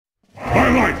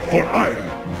life for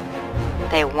ire.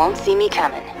 They won't see me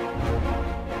coming.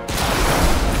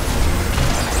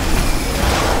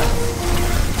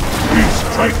 We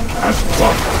strike as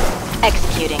one.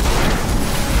 Executing.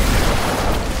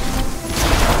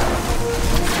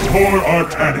 For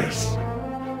Artanis.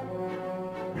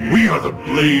 We are the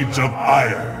Blades of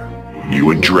Ire.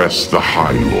 You address the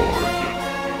High Lord.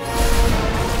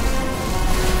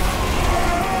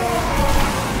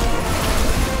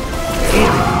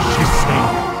 She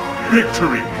said,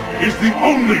 victory is the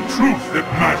only truth that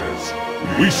matters.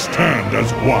 We stand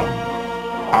as one.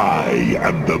 I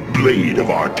am the Blade of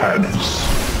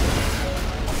Artanis.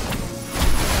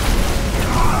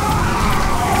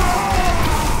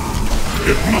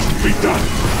 It must be done.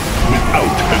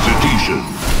 Without hesitation.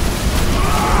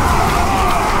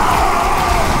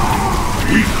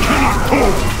 We cannot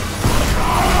hold.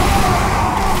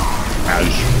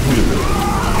 As you will.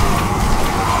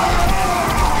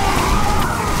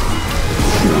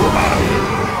 For ire.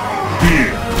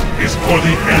 Fear is for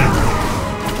the enemy.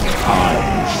 I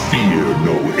fear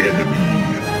no enemy.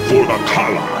 For the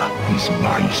Kala is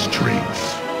my strength.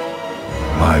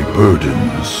 My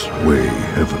burdens weigh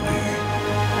heavily.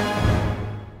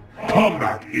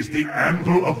 Combat is the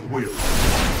anvil of will.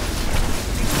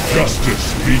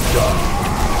 Justice be done.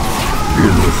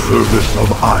 In the service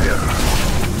of ire.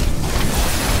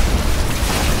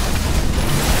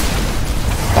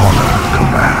 Honor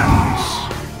commands.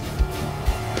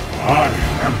 I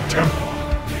am Temple.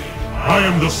 I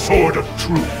am the sword of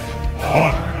truth.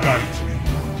 Honor guides me.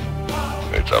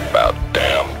 It's about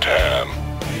damn time.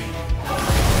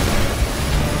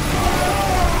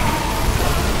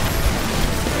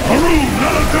 Maru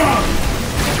Naladan!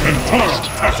 Kantara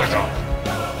Tasaka!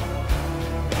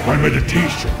 My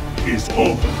meditation is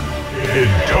over.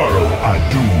 Entaro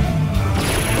Adum.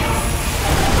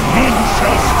 None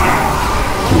shall stand.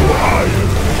 For ire.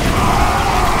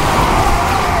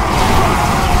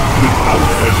 Without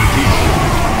hesitation.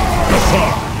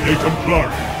 Kassar, a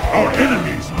Templari. Our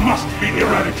enemies must be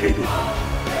eradicated.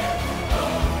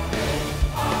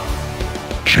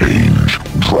 Change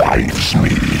drives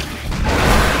me.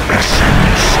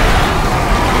 Essence.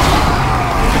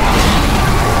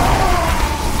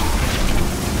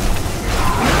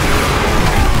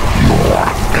 Your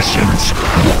essence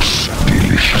looks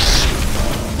delicious.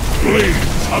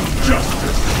 Blades of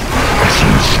justice.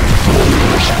 Essence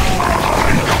flows.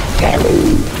 I follow.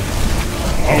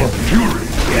 Our fury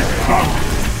is bounded.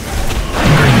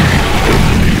 Many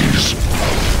enemies.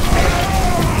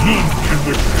 None can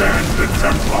withstand the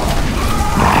Templar.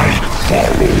 I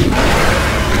follow.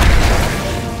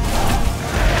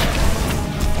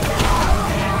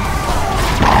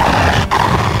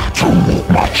 Too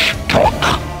much talk.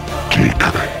 Take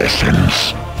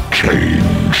essence.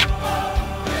 Change.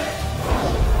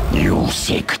 You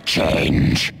seek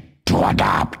change. To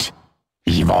adapt.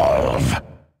 Evolve.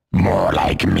 More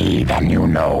like me than you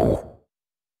know.